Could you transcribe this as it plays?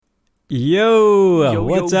Yo,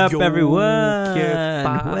 what's up, yo, everyone? ¿qué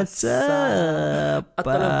What's pasa? up?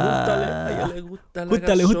 A ella le gusta la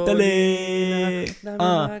Jústale, gasolina. jústale. Dame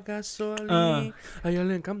más gasolina. A ella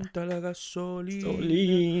le encanta la gasolina.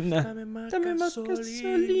 Gasolina. Dame más Dame más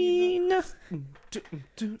gasolina.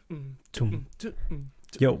 gasolina.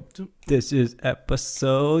 Yo, this is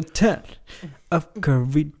episode 10 of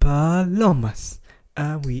Curried Palomas.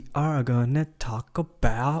 And we are gonna talk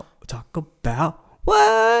about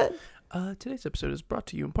what? Today's episode is brought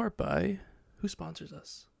to you in part by who sponsors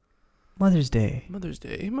us? Mother's Day. Mother's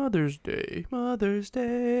Day. Mother's Day. Mother's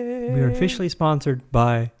Day. We are officially sponsored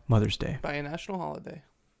by Mother's Day. By a national holiday.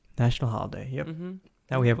 National holiday, yep. Mm-hmm.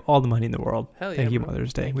 Now we have all the money in the world. Hell yeah, Thank you, bro.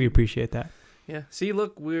 Mother's Day. Thank We you. appreciate that. Yeah. See,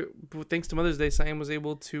 look, we're thanks to Mother's Day, Cyan was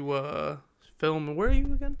able to film. Where are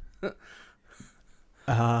you again?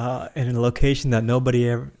 In a location that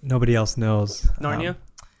nobody else knows. Narnia.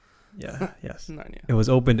 Yes. Narnia. It was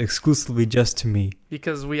opened exclusively just to me.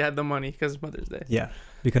 Because we had the money. Because of Mother's Day. Yeah,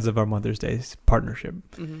 because of our Mother's Day partnership.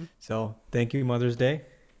 Mm-hmm. So thank you, Mother's Day.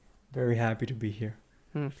 Very happy to be here.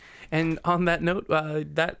 And on that note,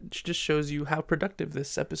 that just shows you how productive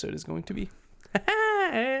this episode is going to be.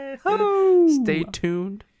 Stay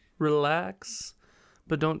tuned, relax,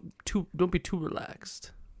 but don't be too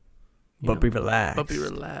relaxed. But be relaxed. But be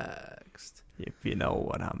relaxed. If you know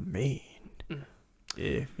what I mean. Mm.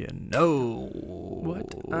 If you know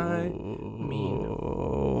What I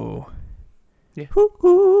mean. Yeah.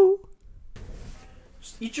 Hoo-hoo.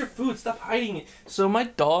 Just eat your food. Stop hiding it. So my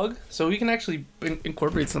dog. So we can actually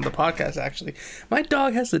incorporate some of the podcast. Actually, my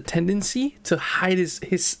dog has a tendency to hide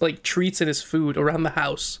his like treats and his food around the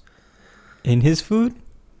house. In his food?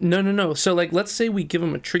 No. So like, let's say we give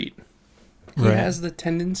him a treat. He Right. has the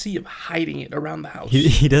tendency of hiding it around the house.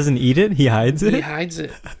 He doesn't eat it? He hides it? He hides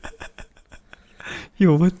it.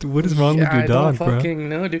 Yo, what is wrong with your dog, I bro? don't fucking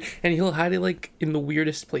know, dude. And he'll hide it like in the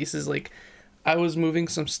weirdest places. Like, I was moving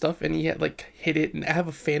some stuff and he had like hid it. And I have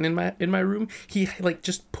a fan in my room. He like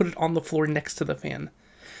just put it on the floor next to the fan.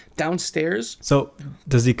 Downstairs. So,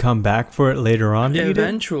 does he come back for it later on to eat it?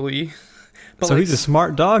 Eventually. But So like, he's a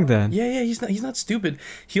smart dog then. Yeah. He's not stupid.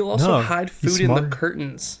 He'll also No, hide he's food in the smart.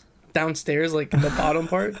 curtains downstairs, like in the bottom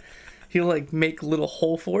part. He'll like make a little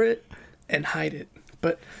hole for it and hide it.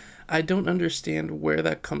 But I don't understand where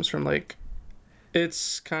that comes from. Like,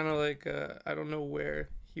 it's kind of like I don't know where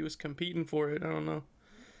he was competing for it. I don't know.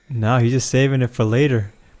 No, he's just saving it for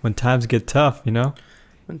later when times get tough, you know?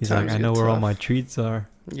 When He's like, times I get know where all tough. my treats are.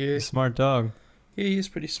 Yeah, He's a smart dog. yeah, he's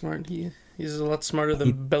pretty smart. He's a lot smarter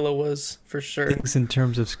than Bella was for sure. Thinks in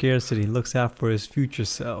terms of scarcity, looks out for his future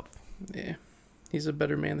self. Yeah, he's a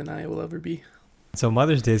better man than I will ever be. So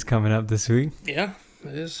Mother's Day's coming up this week. Yeah,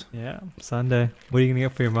 it is. Yeah, Sunday. What are you going to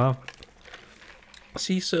get for your mom?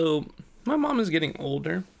 See, so my mom is getting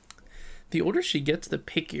older. The older she gets, the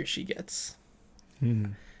pickier she gets. I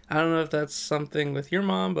don't know if that's something with your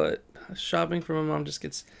mom, but shopping for my mom just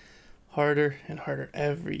gets harder and harder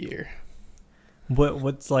every year.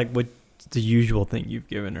 What's the usual thing you've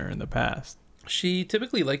given her in the past? She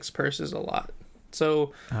typically likes purses a lot.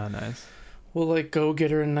 So Oh, nice. we'll like go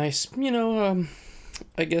get her a nice,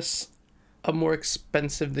 I guess a more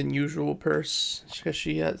expensive than usual purse because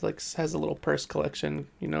she has a little purse collection,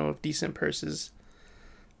 of decent purses.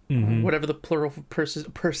 Mm-hmm. Whatever the plural for purses,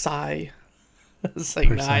 pursi. It's like,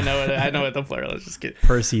 nah, I know what the plural is. Just get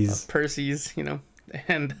Percy's. Percy's,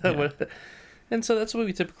 and Yeah. and so that's what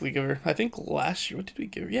we typically give her. I think last year, what did we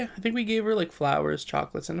give her? Yeah, I think we gave her like flowers,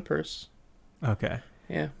 chocolates, and a purse. Okay.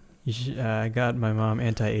 Yeah. I got my mom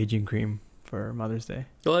anti-aging cream for Mother's Day.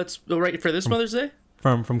 Well, that's right for this Mother's Day.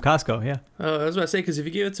 From Costco, yeah. I was about to say, because if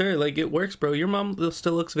you give it to her, like, it works, bro. Your mom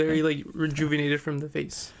still looks very like rejuvenated from the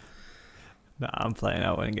face. No, I'm playing.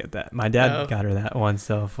 I wouldn't get that. My dad Oh. got her that once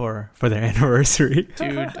though for their anniversary.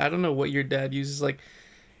 Dude, I don't know what your dad uses. Like,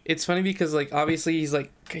 it's funny because like obviously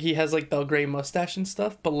he has like the gray mustache and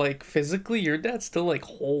stuff, but like physically, your dad's still like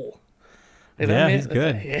whole. Like, Yeah, that man- he's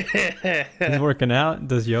good. Yeah. He's working out,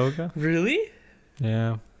 does yoga. Really?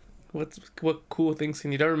 Yeah. What cool things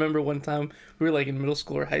can you do? I remember one time we were like in middle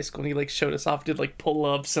school or high school and he like showed us off, did like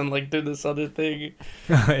pull-ups and like did this other thing.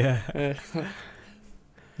 Oh yeah. Uh,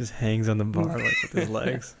 Just hangs on the bar like with his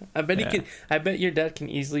legs. I bet Yeah. he can. I bet your dad can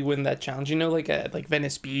easily win that challenge. Like at like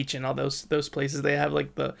Venice Beach and all those places, they have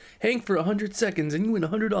like the hang for 100 seconds and you win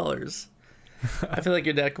 $100. I feel like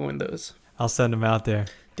your dad can win those. I'll send him out there.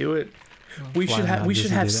 Do it. We Fly should him have out just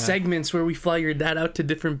to have do that. segments where we fly your dad out to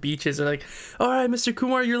different beaches. They're like, all right, Mr.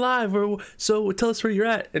 Kumar, you're live. So tell us where you're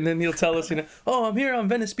at, and then he'll tell us, oh, I'm here on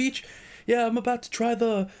Venice Beach. yeah, I'm about to try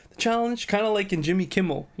the challenge, kind of like in Jimmy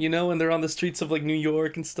Kimmel, you know, when they're on the streets of like New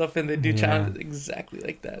York and stuff, and they do challenges exactly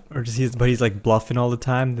like that. Or just but he's like bluffing all the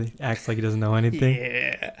time. He acts like he doesn't know anything.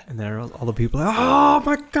 Yeah. And then all the people are like, oh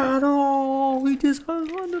my god, oh, we just got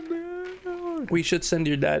on the bear. We should send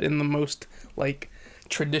your dad in the most like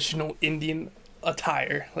traditional Indian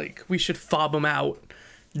attire. Like we should fob him out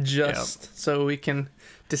just so we can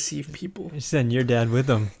deceive people. You send your dad with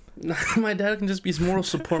him. My dad can just be his moral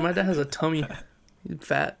support. My dad has a tummy. He's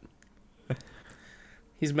fat.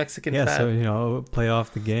 He's Mexican fat. Yeah, so, you know, play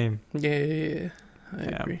off the game. Yeah. I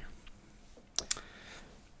agree.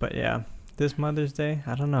 But yeah, this Mother's Day,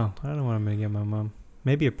 I don't know. I don't know what I'm going to get my mom.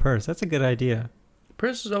 Maybe a purse. That's a good idea.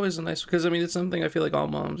 Purse is always a nice, because I mean, it's something I feel like all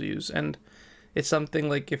moms use. And it's something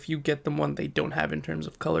like if you get them one they don't have in terms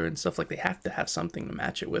of color and stuff, like they have to have something to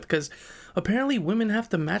match it with. Because apparently women have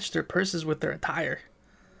to match their purses with their attire.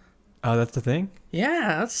 Oh, that's the thing?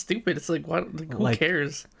 Yeah, that's stupid. It's like, what? Like, who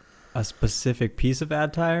cares? A specific piece of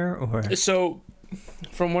attire, or so?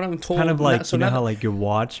 From what I'm told, kind of like how like your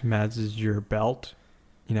watch matches your belt.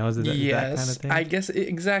 You know, is that kind of thing? I guess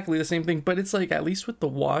exactly the same thing. But it's like at least with the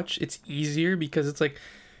watch, it's easier because it's like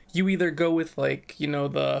you either go with like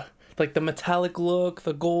the metallic look,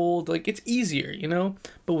 the gold, like it's easier, you know.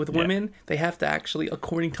 But with women, they have to actually,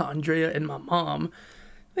 according to Andrea and my mom,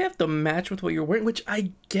 they have to match with what you're wearing, which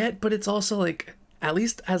I get, but it's also like, at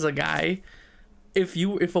least as a guy, if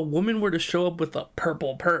a woman were to show up with a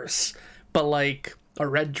purple purse, but like a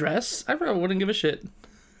red dress, I probably wouldn't give a shit.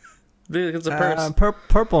 It's a purse.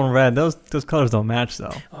 Purple and red, those colors don't match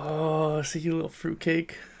though. Oh, see you little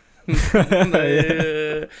fruitcake.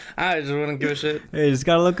 I just wouldn't give a shit. Hey, you just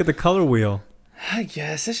gotta look at the color wheel. I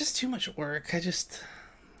guess it's just too much work.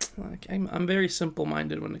 I'm very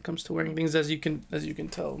simple-minded when it comes to wearing things, as you can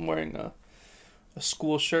tell. I'm wearing a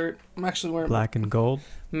school shirt. I'm actually wearing black and gold.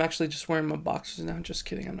 I'm actually just wearing my boxers now. Just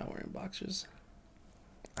kidding. I'm not wearing boxers.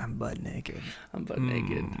 I'm butt naked.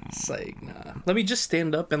 It's like, nah. Let me just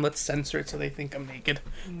stand up and let's censor it so they think I'm naked.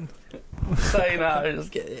 It's like, nah,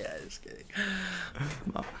 just kidding. Yeah, just kidding.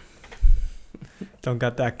 Come on. Don't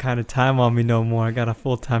got that kind of time on me no more. I got a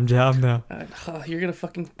full-time job now. You're gonna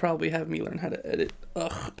fucking probably have me learn how to edit.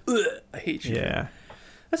 Ugh, I hate you. Yeah,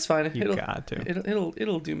 that's fine. Got to.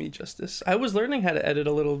 It'll do me justice. I was learning how to edit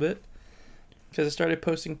a little bit because I started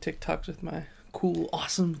posting TikToks with my cool,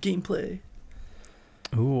 awesome gameplay.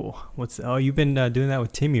 Ooh, you've been doing that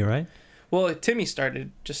with Timmy, right? Well, Timmy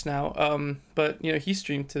started just now. But he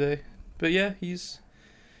streamed today. But yeah, if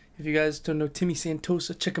you guys don't know Timmy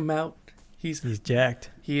Santosa, check him out. He's jacked.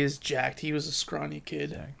 He is jacked. He was a scrawny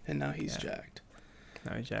kid, and now he's jacked.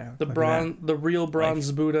 Now he's jacked. The real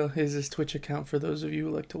Bronze Buddha is his Twitch account for those of you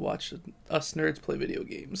who like to watch us nerds play video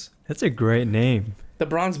games. That's a great name. The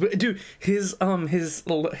Bronze Buddha, dude. His profile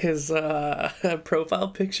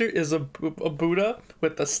picture is a Buddha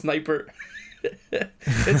with a sniper.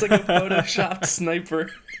 It's like a photoshopped sniper.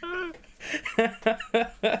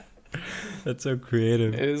 That's so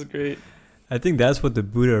creative. It is great. I think that's what the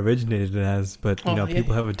Buddha originated as, but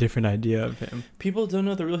people have a different idea of him. People don't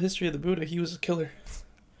know the real history of the Buddha. He was a killer.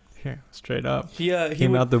 Yeah, straight up. He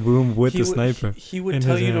came out the womb with the sniper. He would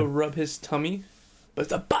tell you to rub his tummy, but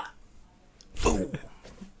it's a boom.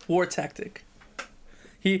 War tactic.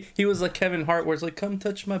 He was like Kevin Hart, where it's like, come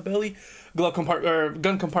touch my belly, gun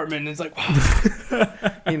compartment, and it's like,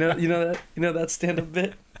 wow. you know that stand-up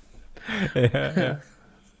bit. Yeah.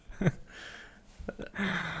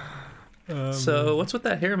 So what's with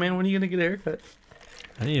that hair, man? When are you gonna get a haircut?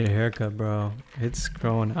 I need a haircut, bro. It's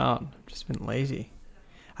growing out. I've just been lazy.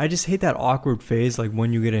 I just hate that awkward phase, like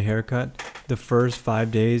when you get a haircut, the first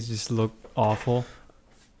 5 days just look awful,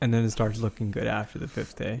 and then it starts looking good after the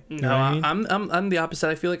 5th day. You know what I mean? I'm the opposite.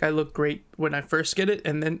 I feel like I look great when I first get it,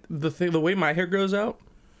 and then the way my hair grows out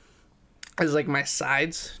is like my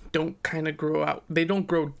sides don't kind of grow out. They don't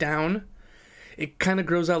grow down. It kind of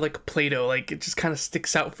grows out like Play-Doh, like it just kind of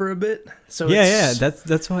sticks out for a bit. So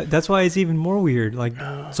that's why it's even more weird. Like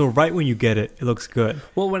so, right when you get it, it looks good.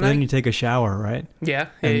 Well, then you take a shower, right? Yeah,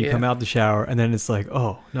 and you come out the shower, and then it's like,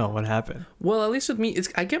 oh no, what happened? Well, at least with me,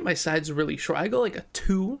 I get my sides really short. I go like a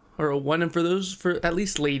 2 or a 1, and for at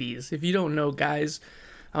least ladies, if you don't know, guys,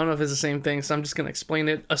 I don't know if it's the same thing, so I'm just gonna explain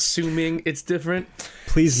it, assuming it's different.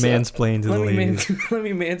 Please mansplain to the ladies. Let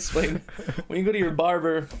me mansplain. When you go to your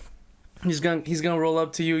barber, he's gonna roll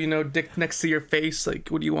up to you, dick next to your face, like,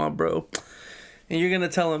 what do you want, bro? And you're gonna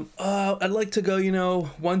tell him, I'd like to go,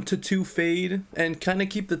 1 to 2 fade, and kind of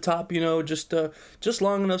keep the top, just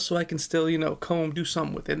long enough so I can still, comb, do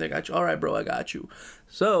something with it. And they got you. All right, bro, I got you.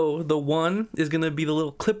 So the 1 is gonna be the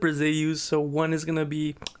little clippers they use. So 1 is gonna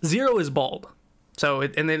be 0 is bald. So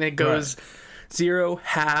and then it goes 0,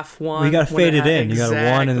 half, 1. We got to fade it in. You got a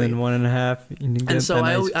 1 and exactly. then 1.5. And so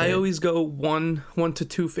I always go 1 to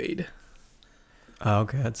 2 fade. Oh,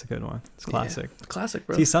 okay, that's a good one. It's classic. Yeah, classic,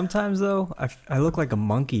 bro. See, sometimes though, I look like a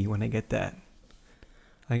monkey when I get that.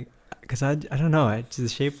 Like, cause I don't know, it's the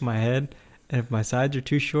shape of my head, and if my sides are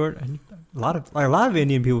too short, a lot of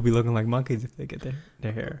Indian people be looking like monkeys if they get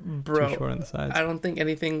their hair Bro, too short on the sides. I don't think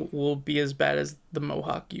anything will be as bad as the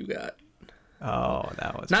mohawk you got. Oh,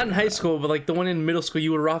 that was Not in high bad. school, but like the one in middle school,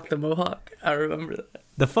 you would rock the mohawk. I remember that.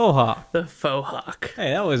 The faux hawk. The faux hawk.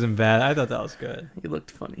 Hey, that wasn't bad. I thought that was good. You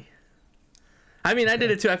looked funny. I mean, I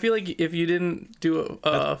did it too. I feel like if you didn't do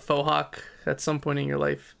a faux hawk at some point in your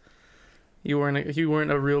life, you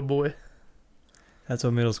weren't a real boy. That's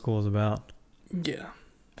what middle school is about. Yeah.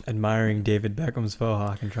 Admiring David Beckham's faux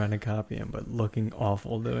hawk and trying to copy him, but looking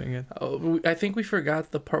awful doing it. Oh, I think we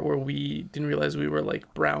forgot the part where we didn't realize we were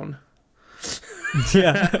like brown.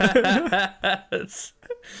 Yeah. it's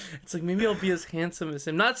like maybe I'll be as handsome as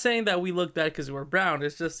him. Not saying that we look bad because we're brown.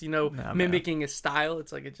 It's just mimicking his style.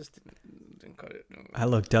 It's like it just didn't cut it. I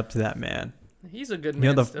looked up to that man. He's a good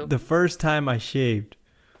man. Still. The first time I shaved,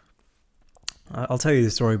 I'll tell you the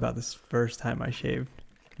story about this first time I shaved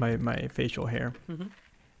my facial hair. Mm-hmm.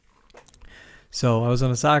 So I was on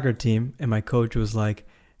a soccer team, and my coach was like,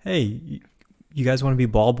 "Hey, you guys want to be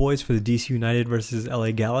ball boys for the DC United versus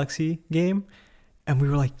LA Galaxy game?" And we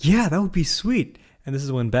were like, "Yeah, that would be sweet." And this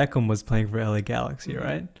is when Beckham was playing for LA Galaxy, Mm-hmm.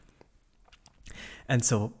 right? And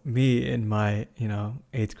so me in my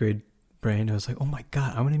 8th grade brain, I was like, "Oh my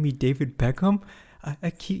god, I'm gonna meet David Beckham.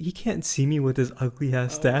 He can't see me with his ugly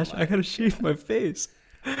ass stash. I gotta shave my face."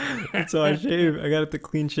 And so I shaved. I got the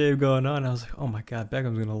clean shave going on. I was like, "Oh my god,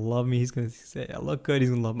 Beckham's gonna love me. He's gonna say I look good.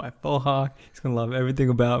 He's gonna love my faux hawk. He's gonna love everything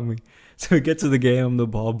about me." So we get to the game. I'm the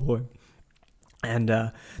ball boy, and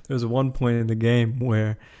there was one point in the game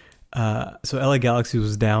where, so LA Galaxy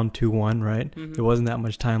was down 2-1, right? Mm-hmm. There wasn't that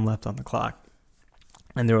much time left on the clock,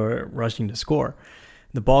 and they were rushing to score.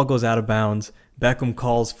 The ball goes out of bounds. Beckham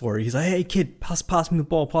calls for it. He's like, "Hey kid, pass me the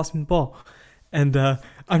ball. Pass me the ball." And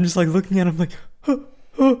I'm just like looking at him like,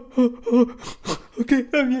 okay,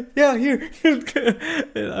 yeah, here.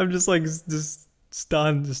 And I'm just like just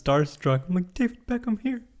stunned, just starstruck. I'm like, "David Beckham,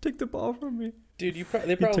 here, take the ball from me." Dude, He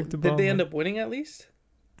did took the they ball, end man. up winning at least?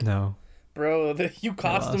 No. Bro, you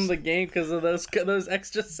cost them lost. the game because of those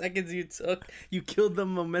extra seconds you took. You killed the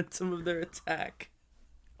momentum of their attack.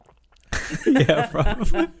 Yeah,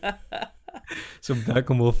 probably. So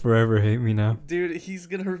Beckham will forever hate me now. Dude, he's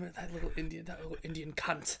gonna remember that little Indian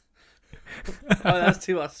cunt. Oh, that's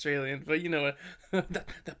too Australian, but you know what?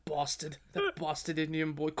 that Boston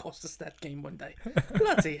Indian boy cost us that game one day.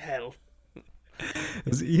 Bloody hell!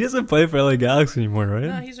 He doesn't play for LA Galaxy anymore, right?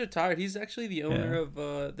 Nah, he's retired. He's actually the owner of.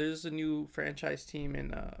 There's a new franchise team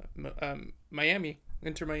in Miami,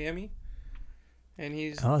 Inter Miami, and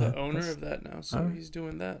he's the owner of that now. So he's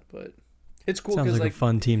doing that, but. It's cool Sounds because like a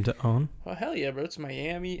fun team to own. Oh hell yeah, bro! It's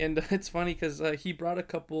Miami, and it's funny because he brought a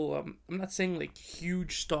couple. I'm not saying like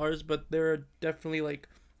huge stars, but there are definitely like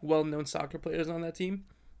well-known soccer players on that team.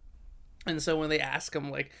 And so when they ask him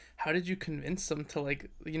like, "How did you convince them to like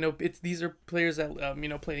these are players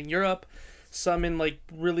that played in Europe, some in like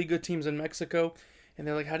really good teams in Mexico." And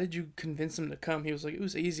they're like, "How did you convince them to come?" He was like, "It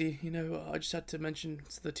was easy, I just had to mention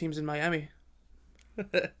it's the teams in Miami."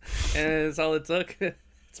 And that's all it took.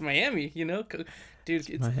 It's Miami, dude.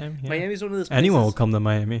 It's Miami. Yeah. Miami's one of those places. Anyone will come to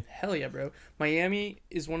Miami. Hell yeah, bro. Miami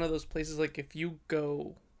is one of those places. Like if you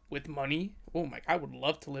go with money, I would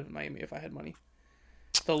love to live in Miami if I had money.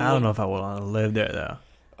 I don't know if I would want to live there though.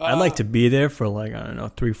 I'd like to be there for like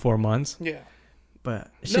 3-4 months. Yeah, but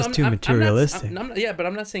it's just too materialistic. But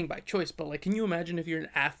I'm not saying by choice. But like, can you imagine if you're an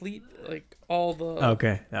athlete? Like all the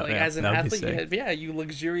as an athlete, you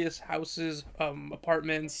luxurious houses,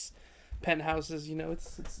 apartments, penthouses.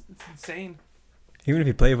 It's insane. Even if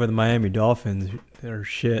you play for the Miami Dolphins, they're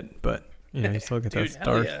shit. But you still get that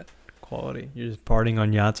star quality. You're just partying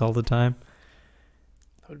on yachts all the time.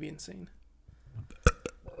 That would be insane.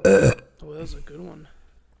 Oh, that was a good one.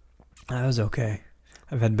 That was okay.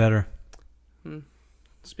 I've had better.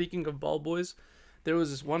 Speaking of ball boys, there was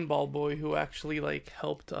this one ball boy who actually like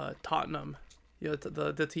helped Tottenham,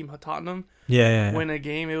 the team Tottenham, win a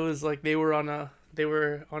game. It was like they were on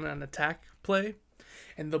an attack play,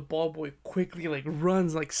 and the ball boy quickly like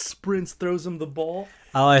runs, like sprints, throws him the ball.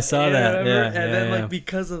 Oh, I saw that. Then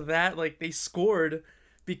because of that, like they scored.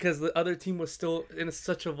 Because the other team was still in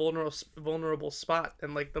such a vulnerable spot,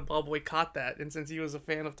 and like the ball boy caught that, and since he was a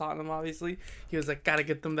fan of Tottenham, obviously he was like, "Gotta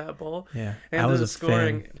get them that ball." Yeah, and I was a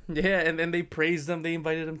fan. Yeah, and then they praised him. They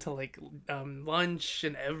invited him to like lunch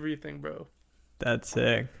and everything, bro. That's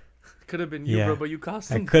sick. Could have been you, Yeah. bro, but you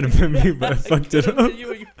cost I him. could have been me, but I fucked it Could've up. been you,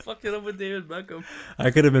 but you fucked it up with David Beckham.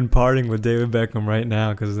 I could have been partying with David Beckham right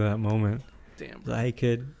now because of that moment. Damn, Like, bro. hey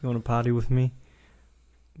kid, you want to party with me?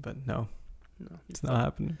 But no, No, it's not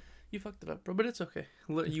happening. you fucked it up, bro. But it's okay.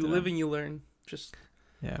 You Fucked it live up. and you learn. Just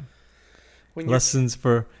Yeah. when It's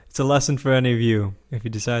a lesson for any of you. If you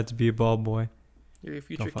decide to be a ball boy, your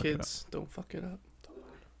future fuck it up. kids, don't fuck it up.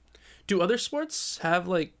 Do other sports have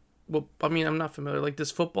like? Well, I mean, I'm not familiar. Like,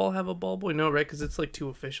 does football have a ball boy? No, right? Because it's like too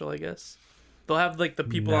official, I guess. They'll have like the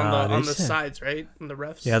people Nah, they on the said- sides, right? And the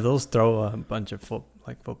refs. yeah, they'll throw a bunch of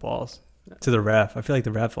footballs Yeah. to the ref. I feel like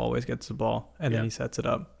the ref always gets the ball and Yeah. then he sets it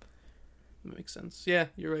up. That makes sense. Yeah,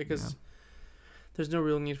 you're right. Because Yeah. there's no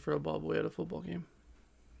real need for a ball boy at a football game.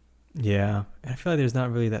 Yeah, and I feel like there's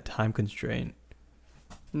not really that time constraint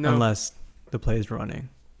No, unless the play is running.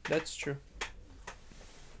 that's true.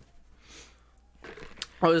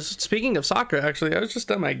 I was speaking of soccer. Actually, I was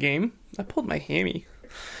just at my game. I pulled my hammy.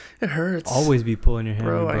 It hurts. Always be pulling your hammy,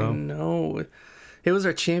 bro. bro. I know. It was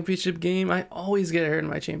our championship game. I always get hurt in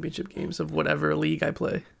my championship games of whatever league I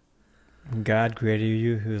play. God created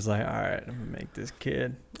you. He was like, all right, I'm gonna make this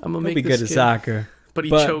kid. I'm gonna He'll make be this good at kid. soccer, But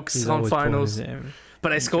he but chokes he's on always pulling finals. his hammy.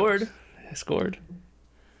 But I He scored. chokes. I scored.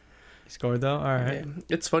 He scored though. All right. Yeah.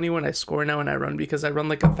 It's funny when I score now and I run because I run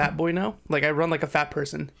like a fat boy now. Like I run like a fat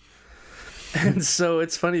person. And so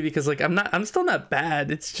it's funny because like I'm still not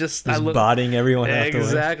bad. It's just I Just look bodying everyone afterwards.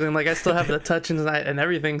 exactly, and like I still have the touch and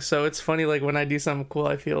everything. So it's funny like when I do something cool,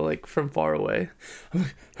 I feel like from far away.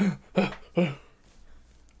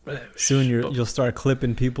 Soon you'll start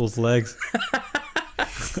clipping people's legs.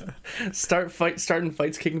 starting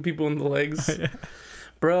fights, kicking people in the legs,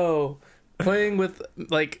 bro. Playing with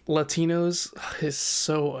like Latinos is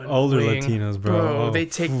so annoying. Older Latinos, bro. Oh, they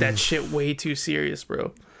take that shit way too serious,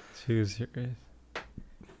 bro. Too serious.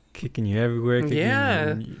 Kicking you everywhere. Kicking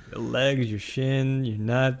Yeah. your legs, your shin, your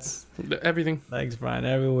nuts, Everything. legs flying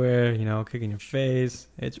everywhere. You know, kicking your face.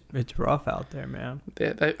 It's rough out there, man.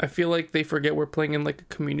 I feel like they forget we're playing in like a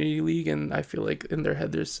community league, and I feel like in their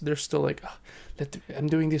head they're still like, oh, I'm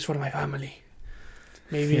doing this for my family.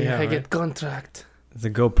 Maybe Yeah, I right. get contract. It's a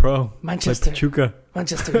GoPro. Manchester, Like Pachuca.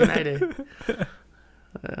 Manchester United.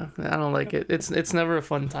 Yeah, I don't like it. It's never a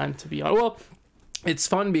fun time to be on. Well, it's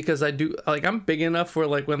fun because I do like I'm big enough where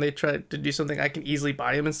like when they try to do something, I can easily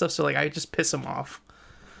body them and stuff. So like I just piss them off.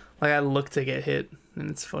 Like I look to get hit, and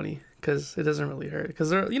it's funny because it doesn't really hurt because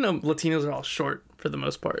they're Latinos are all short for the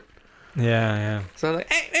most part. Yeah, yeah. So I'm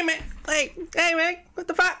like, hey man, hey man, what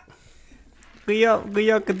the fuck? Guyo, What do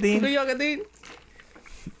y'all got, dude?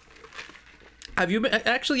 Have you been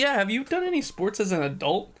actually? Yeah, have you done any sports as an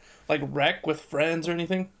adult, like rec with friends or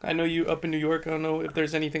anything? I know you up in New York. I don't know if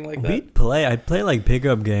there's anything like that. I'd play like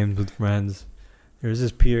pickup games with friends. There's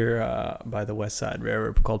this pier by the West Side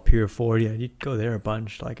River called Pier 40. You'd go there a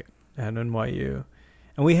bunch, like at NYU.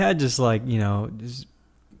 And we had just like,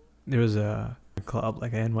 there was a club,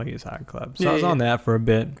 like an NYU soccer club. So I was on that for a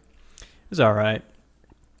bit. It was all right.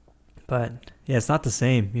 But yeah, it's not the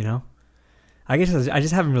same, I guess I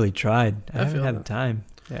just haven't really tried. I haven't feel had that. the time.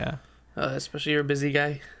 Yeah. Especially you're a busy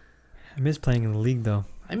guy. I miss playing in the league though.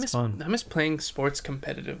 I miss fun. I miss playing sports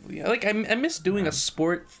competitively. Like I miss doing a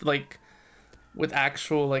sport like with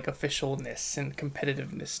actual like officialness and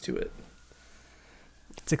competitiveness to it.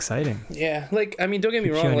 It's exciting. Yeah, like I mean, don't get me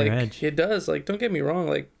Keeps you wrong. on your Like edge. it does. Like don't get me wrong.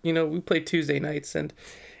 Like we play Tuesday nights and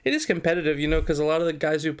it is competitive. Because a lot of the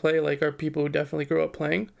guys who play like are people who definitely grew up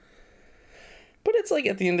playing. But it's like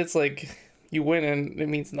at the end, it's like you win and it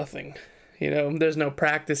means nothing. There's no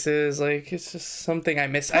practices. Like it's just something I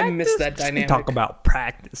miss. I miss that dynamic. Talk about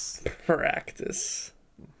practice. Practice.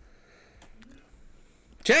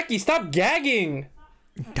 Jackie, stop gagging.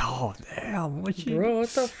 Oh damn! What you? Bro, what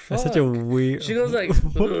the fuck? That's such a weird. She goes like,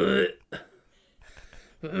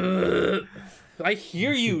 I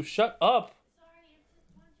hear you. Shut up.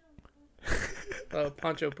 Oh,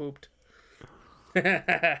 Poncho pooped.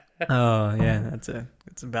 That Oh yeah, that's a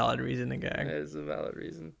valid reason to gag. is a valid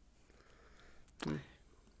reason.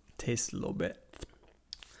 Taste a little bit.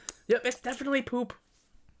 Yep, it's definitely poop.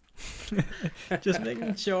 Just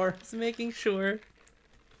making sure. Just making sure.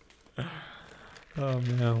 Oh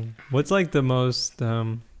man, what's like the most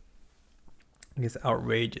I guess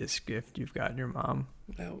outrageous gift you've gotten your mom?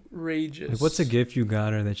 Outrageous. Like, what's a gift you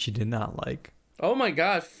got her that she did not like? Oh my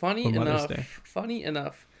god, funny For Mother's enough. Day. Funny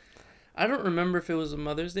enough. I don't remember if it was a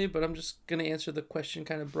Mother's Day, but I'm just going to answer the question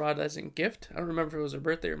kind of broad as in gift. I don't remember if it was her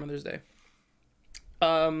birthday or Mother's Day.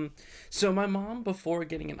 So my mom, before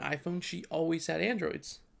getting an iPhone, she always had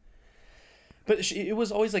Androids. But it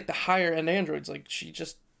was always like the higher end Androids. Like she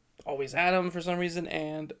just always had them for some reason,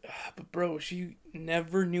 and but bro, she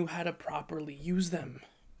never knew how to properly use them.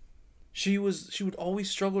 She would always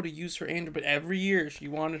struggle to use her Android, but every year she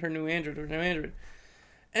wanted her new Android.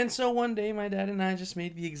 And so one day my dad and I just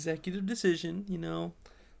made the executive decision,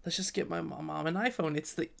 let's just get my mom an iPhone.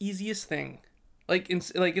 It's the easiest thing.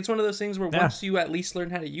 It's one of those things where once you at least learn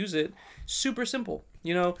how to use it, super simple.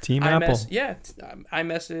 Team Apple.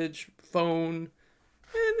 iMessage, phone,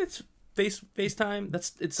 and it's FaceTime.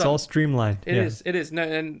 It's all streamlined. It is. No,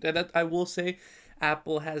 and that I will say,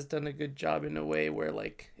 Apple has done a good job in a way where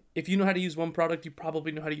if you know how to use one product, you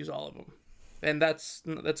probably know how to use all of them, and that's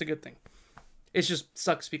a good thing. It just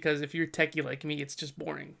sucks because if you're techie like me, it's just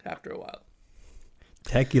boring after a while.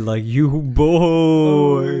 Techie like you,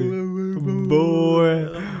 boy.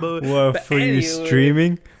 What, for you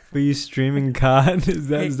streaming? For you streaming COD?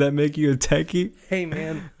 Does that make you a techie? Hey,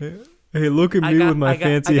 man. Hey, look at me with my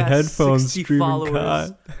fancy headphones streaming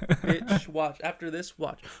COD. Bitch, watch. After this,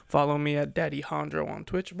 watch. Follow me at Daddy Hondro on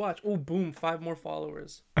Twitch. Watch. Oh, boom. 5 more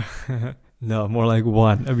followers. No, more like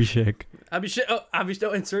 1. Abhishek. And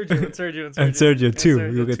Sergio. And Sergio,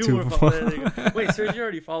 2. You'll get 2 more followers. Wait, Sergio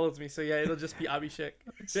already follows me, so yeah, it'll just be Abhishek.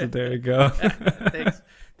 So there you go. Thanks.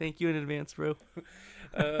 Thank you in advance, bro.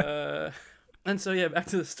 And so yeah, back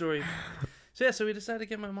to the story. So we decided to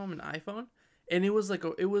get my mom an iPhone, and it was like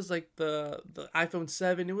the iPhone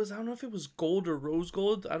 7. It was, I don't know if it was gold or rose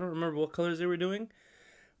gold. I don't remember what colors they were doing.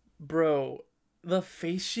 Bro, the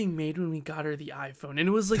face she made when we got her the iPhone, and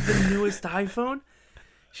it was like the newest iPhone.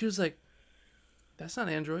 She was like, "That's not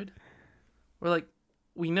Android." We're like,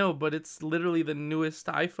 "We know, but it's literally the newest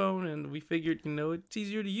iPhone, and we figured, it's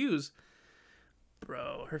easier to use."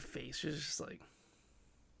 Bro, her face was just like,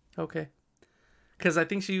 okay. Because I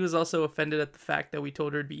think she was also offended at the fact that we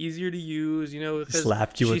told her it'd be easier to use,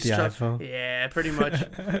 Slapped you with the iPhone? Yeah, pretty much.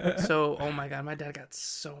 So, oh my God, my dad got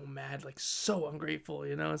so mad, so ungrateful,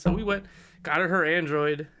 And so we went, got her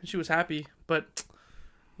Android, and she was happy. But,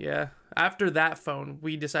 yeah, after that phone,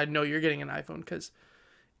 we decided, no, you're getting an iPhone, because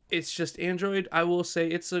it's just Android. I will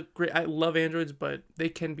say I love Androids, but they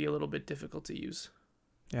can be a little bit difficult to use.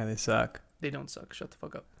 Yeah, they suck. They don't suck. Shut the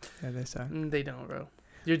fuck up. Yeah, they suck. They don't, bro.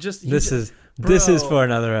 This is for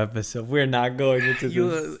another episode. We're not going into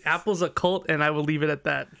this. Apple's a cult, and I will leave it at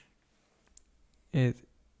that. It's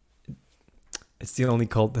the only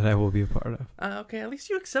cult that I will be a part of. Okay, at least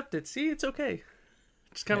you accept it. See, it's okay.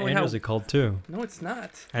 Just kind of like Andrew's a cult too. No, it's not.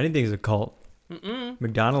 Anything's a cult.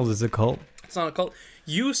 McDonald's is a cult. It's not a cult.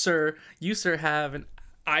 You sir, have an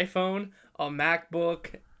iPhone, a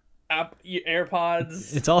MacBook,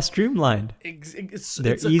 AirPods. It's all streamlined.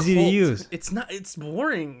 They're easy to use. It's not. It's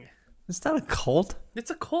boring. It's not a cult. It's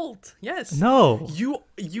a cult. Yes. No. You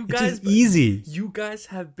guys. It's just easy. You guys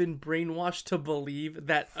have been brainwashed to believe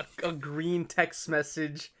that a green text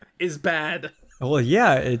message is bad. Well,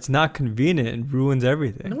 yeah, it's not convenient and ruins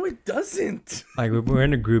everything. No, it doesn't. Like we're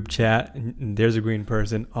in a group chat and there's a green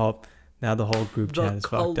person. Oh, now the whole group chat is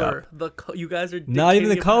fucked up. You guys are not even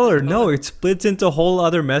the color. No, it splits into whole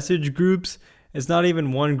other message groups. It's not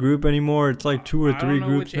even one group anymore. It's like 2 or 3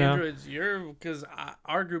 groups now. Androids because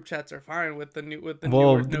our group chats are fine with the newer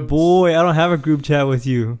notes. Boy, I don't have a group chat with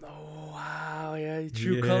you. Oh wow, yeah,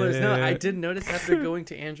 true colors. No, I did notice after going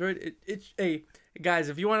to Android. Hey guys,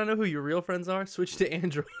 if you want to know who your real friends are, switch to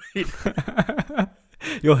Android.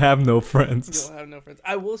 You'll have no friends. You'll have no friends.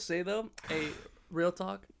 I will say though, real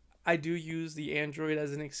talk. I do use the Android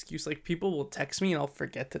as an excuse. Like people will text me and I'll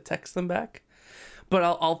forget to text them back. But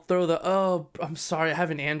I'll throw I'm sorry, I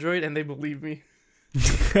have an Android, and they believe me.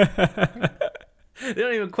 They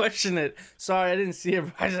don't even question it. Sorry, I didn't see it.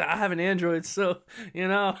 I have an Android, so,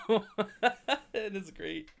 it's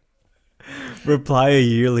great. Reply a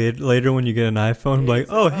year later when you get an iPhone, like,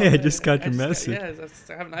 oh, hey, I just got your message.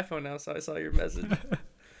 I have an iPhone now, so I saw your message.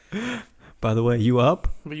 By the way, you up?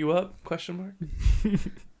 Were you up? Question mark.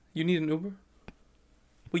 You need an Uber?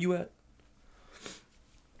 Where you at?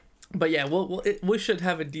 But yeah, we should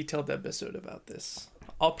have a detailed episode about this.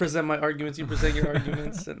 I'll present my arguments, you present your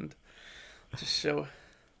arguments, and just show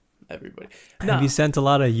everybody. Have you sent a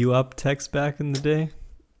lot of you up texts back in the day?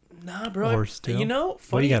 Nah, bro. Or still? Funny.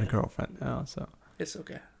 Well, you got a girlfriend now, so it's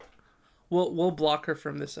okay. We'll block her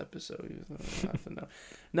from this episode.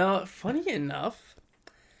 Now, funny enough,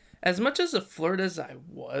 as much as a flirt as I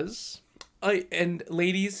was, and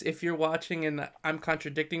ladies, if you're watching and I'm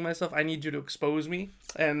contradicting myself, I need you to expose me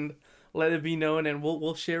and let it be known, and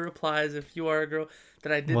we'll share replies if you are a girl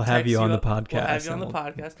that I did. We'll have you on the podcast. We'll have you on the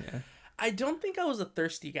podcast. Yeah. I don't think I was a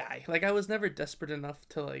thirsty guy. Like I was never desperate enough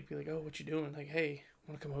to be like, oh, what you doing? Like, hey,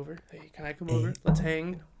 wanna come over? Hey, can I come over? Let's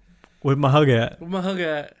hang. With my hug at. With my hug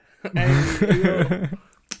at. Hey,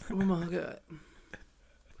 Oh my god.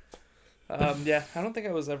 Yeah, I don't think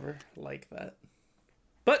I was ever like that.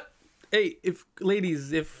 But hey, if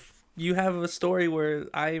ladies, if you have a story where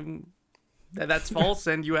that's false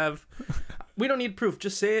and you have, we don't need proof.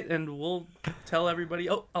 Just say it and we'll tell everybody.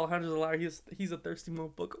 Oh, Alejandro's a liar. He's a thirsty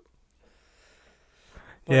motherfucker.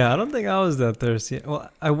 Yeah, I don't think I was that thirsty. Well,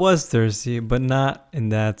 I was thirsty, but not in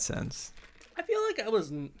that sense. I feel like I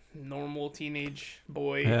was normal teenage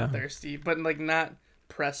boy Yeah. thirsty, but like not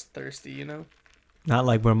pressed thirsty, you know? Not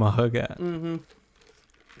like where my hug at. Mm-hmm.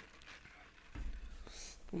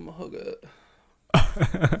 Where my hug at?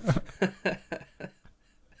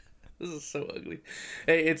 This is so ugly.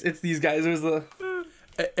 Hey, it's these guys. There's the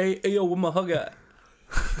hey yo, where my hug at?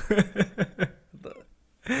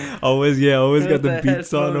 Always got the The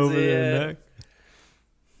beats on headphones, over yeah. their neck.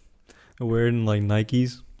 Wearing like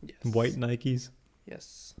Nikes, Yes. white Nikes,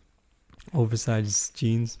 Yes. oversized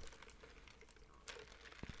jeans.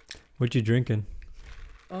 What you drinking?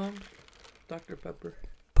 Dr. Pepper.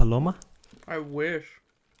 Paloma? I wish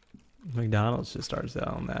McDonald's should start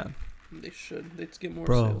selling that. they should. They'd get more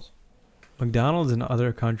Bro. sales. McDonald's in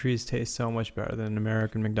other countries taste so much better than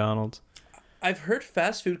American McDonald's. I've heard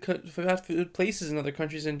fast food places in other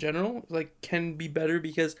countries in general like can be better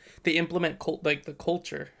because they implement the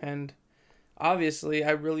culture, and obviously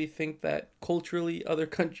I really think that culturally other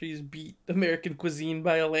countries beat American cuisine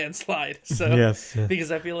by a landslide. So Yes.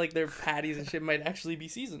 because I feel like their patties and shit might actually be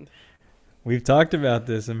seasoned. We've talked about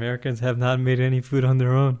this. Americans have not made any food on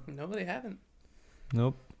their own. No, they haven't.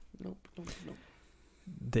 Nope. Nope.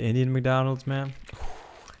 The Indian McDonald's, man.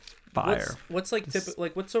 Fire. What's like typical,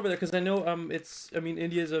 like what's over there? Because I know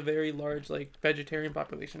India is a very large like vegetarian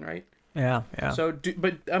population, right? Yeah. So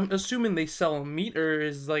but I'm assuming they sell meat, or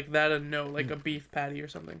is like that a no, like a beef patty or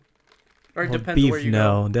something? Or it Well, depends beef, where you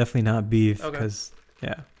no, go. definitely not beef. Okay. Because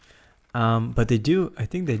but they do. I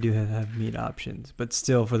think they do have meat options, but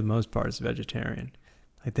still, for the most part, it's vegetarian.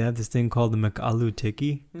 Like they have this thing called the McAloo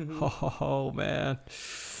Tikki. Mhm. Oh man,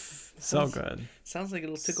 so good. Sounds like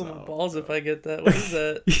it'll tickle my So balls if I get that. What is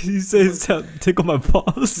that? You say it sound tickle my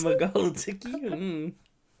balls. Magalo tikki. I'm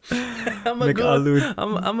McAloo.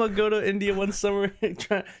 gonna go to India one summer and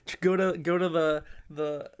go to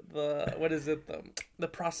the what is it, the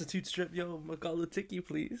prostitute strip. Yo, Magalo tikki,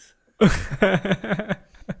 please.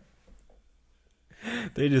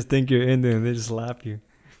 They just think you're Indian. They just slap you.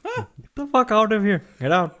 Get the fuck out of here.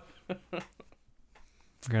 Get out.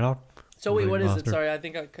 Get out. So wait, what is it? Bastard. Sorry, I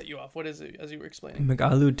think I cut you off. What is it as you were explaining?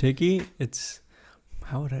 McAloo Tikki, it's...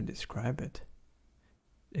 How would I describe it?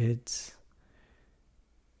 It's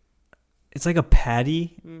like a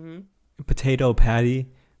patty, Mm-hmm. a potato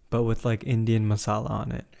patty, but with like Indian masala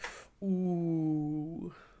on it.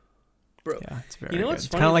 Ooh, bro, Yeah, it's very You know good. what's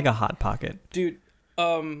It's funny? kind of like a Hot Pocket. dude.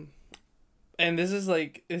 And this is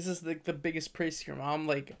like the biggest praise to your mom.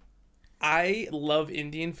 Like, I love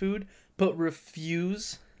Indian food, but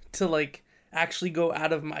refuse to like actually go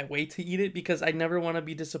out of my way to eat it because I never want to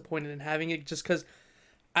be disappointed in having it. Just because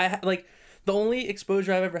like the only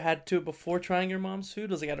exposure I've ever had to it before trying your mom's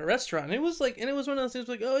food was like at a restaurant. It was one of those things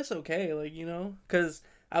like, oh, it's okay, like, you know, because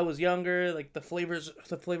I was younger. Like the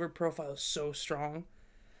flavor profile is so strong.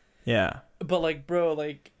 Yeah, But like, bro,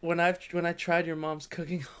 like when I tried your mom's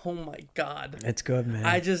cooking, oh my god. it's good, man.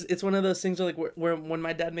 It's one of those things where like where when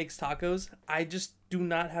my dad makes tacos, I just do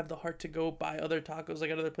not have the heart to go buy other tacos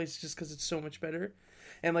like at other places just because it's so much better.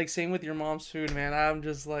 And like same with your mom's food, man. I'm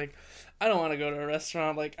just like, I don't want to go to a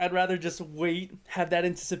restaurant. Like I'd rather just wait, have that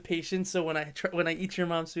anticipation. So when I eat your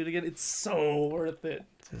mom's food again, it's so worth it.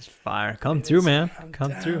 It's fire. Come through, man.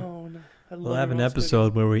 Come through. We'll have an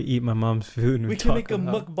episode where we eat my mom's food and We can make a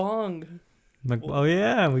mukbang. Oh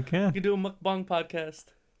yeah, we We can. can do a mukbang podcast.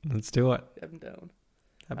 Let's do it. I'm down.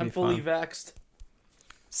 That'd I'm be fully fun. vaxxed.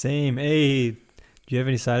 Same. Hey, do you have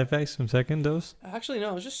any side effects from second dose? Actually, no,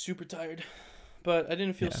 I was just super tired, but I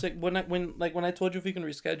didn't feel Yeah. sick when I told you if we can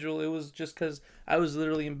reschedule. It was just because I was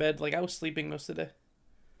literally in bed, like I was sleeping most of the day.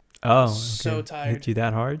 Oh, So okay. tired. Hit you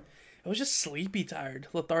that hard? I was just sleepy, tired,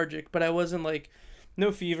 lethargic, but I wasn't like no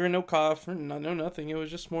fever, no cough, or no nothing. It was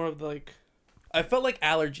just more of like I felt like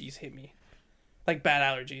allergies hit me, like bad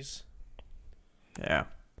allergies, Yeah.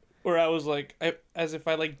 or I was like as if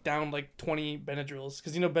I like downed like 20 Benadryls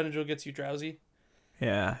because you know Benadryl gets you drowsy.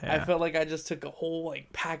 Yeah. I felt like I just took a whole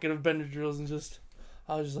like packet of Benadryls and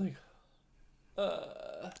I was just like,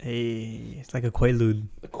 Hey, it's like a Quaalude.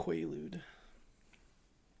 the Quaalude.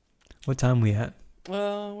 What time we at?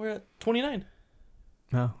 We're at 29.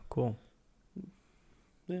 Oh, cool.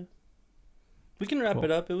 We can wrap Cool.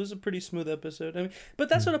 it up. It was a pretty smooth episode. I mean, but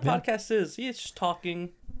that's what a Yeah. podcast is. See, it's just talking,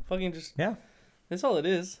 fucking just. Yeah. That's all it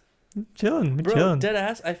is. Chilling, we're Bro, chilling. dead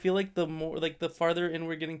ass. I feel like the farther in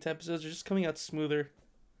we're getting to episodes, they're just coming out smoother.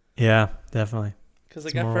 Yeah, definitely. Because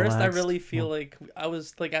like It's at more first, relaxed. I really feel like I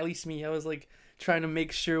was like, at least me, I was like trying to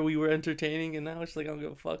make sure we were entertaining, and now it's like I don't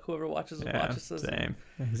give a fuck. Whoever watches Yeah, watches us. same.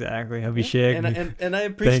 Exactly. I'll be Yeah. shaking. And I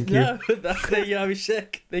appreciate Thank you. Thank you,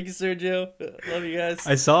 Abhishek. Thank you, Sergio. Love you guys.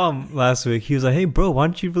 I saw him last week. He was like, "Hey, bro, why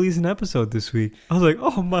don't you release an episode this week?" I was like,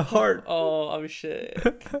 "Oh, my heart." Oh,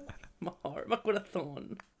 Abhishek. My heart, my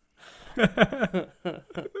corazón.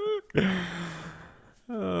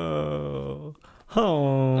 Oh,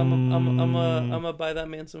 I'm gonna buy that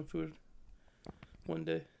man some food one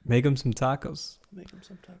day. make him some tacos. Make him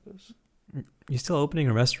some tacos You still opening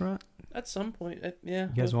a restaurant? at some point. Yeah.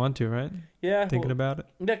 You guys want to, right? Yeah. Thinking about it?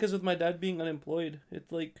 Yeah, because with my dad being unemployed,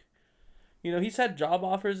 it's like, he's had job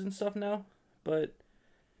offers and stuff now, but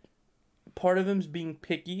part of him's being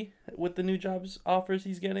picky with the new jobs offers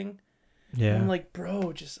he's getting. Yeah. And I'm like,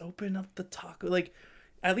 bro, just open up the taco, like,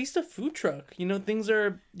 at least a food truck. Things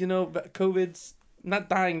are, COVID's not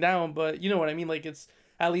dying down, but you know what I mean. Like, it's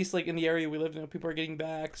at least like in the area we live in, people are getting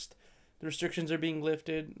vaxxed, the restrictions are being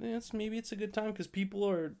lifted. Maybe it's a good time because people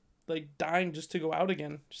are like dying just to go out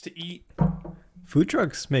again, just to eat. Food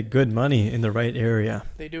trucks make good money in the right area.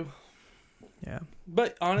 They do. Yeah.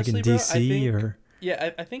 But Like honestly, in bro, DC I think, or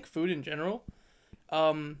I think food in general,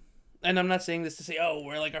 and I'm not saying this to say, oh,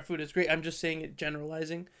 we're like our food is great. I'm just saying it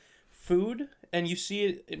generalizing. Food, and you see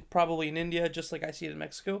it probably in India, just like I see it in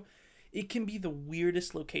Mexico, it can be the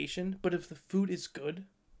weirdest location, but if the food is good,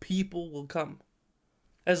 people will come.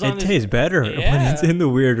 As long it as, tastes better when Yeah. it's in the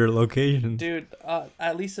weirder locations. dude,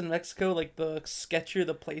 at least in Mexico, like the sketchier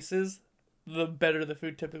the places, the better the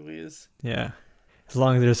food typically is. Yeah. As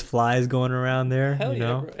long as there's flies going around there, Hell you yeah,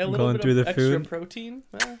 know, bro. A little going bit through of the extra food, protein.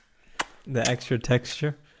 the extra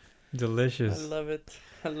texture, I delicious. love it.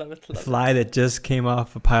 I love it. The fly that just came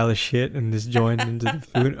off a pile of shit and just joined into the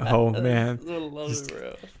food. Oh man, I love Just- it,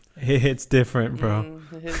 bro. it's different, bro.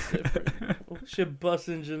 It is different. Oh, shit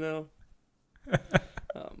busting, Janelle.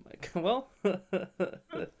 Oh my god. Well,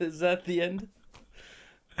 is that the end?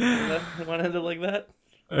 Want to end it like that?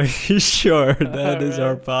 Are you sure that is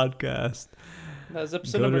our Alright. podcast? That was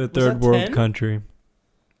episode Go number. to a Was third that world 10? country.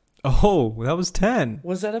 Oh, that was 10.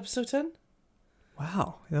 Was that episode 10?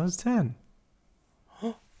 Wow, that was 10.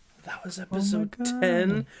 That was my episode God.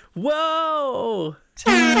 10. Whoa!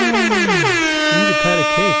 You need to cut a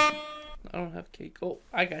cake. I don't have cake. Oh,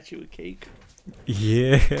 I got you a cake.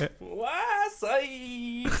 Yeah. Wow,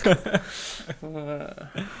 psych.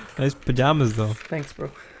 Nice pajamas though. Thanks,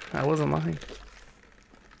 bro. I wasn't lying.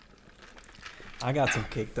 I got some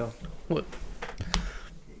cake though.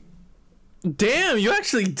 Damn, you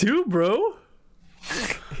actually do, bro.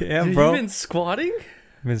 Yeah, Dude, bro. You've been squatting?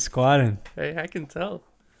 I've been squatting. Hey, I can tell.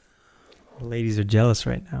 The ladies are jealous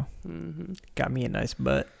right now. Mm-hmm. Got me a nice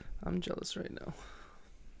butt. I'm jealous right now.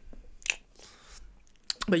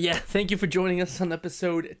 But yeah, thank you for joining us on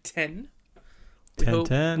episode 10.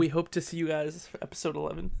 10. We hope to see you guys for episode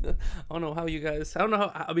 11. I don't know how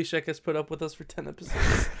Abhishek has put up with us for 10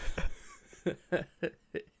 episodes.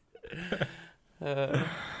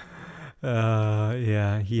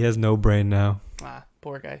 Yeah, he has no brain now.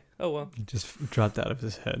 Poor guy. Oh well. It just dropped out of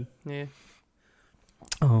his head. Yeah.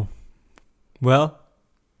 Oh. Well.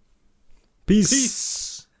 Peace.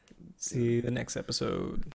 Peace. See you the next episode.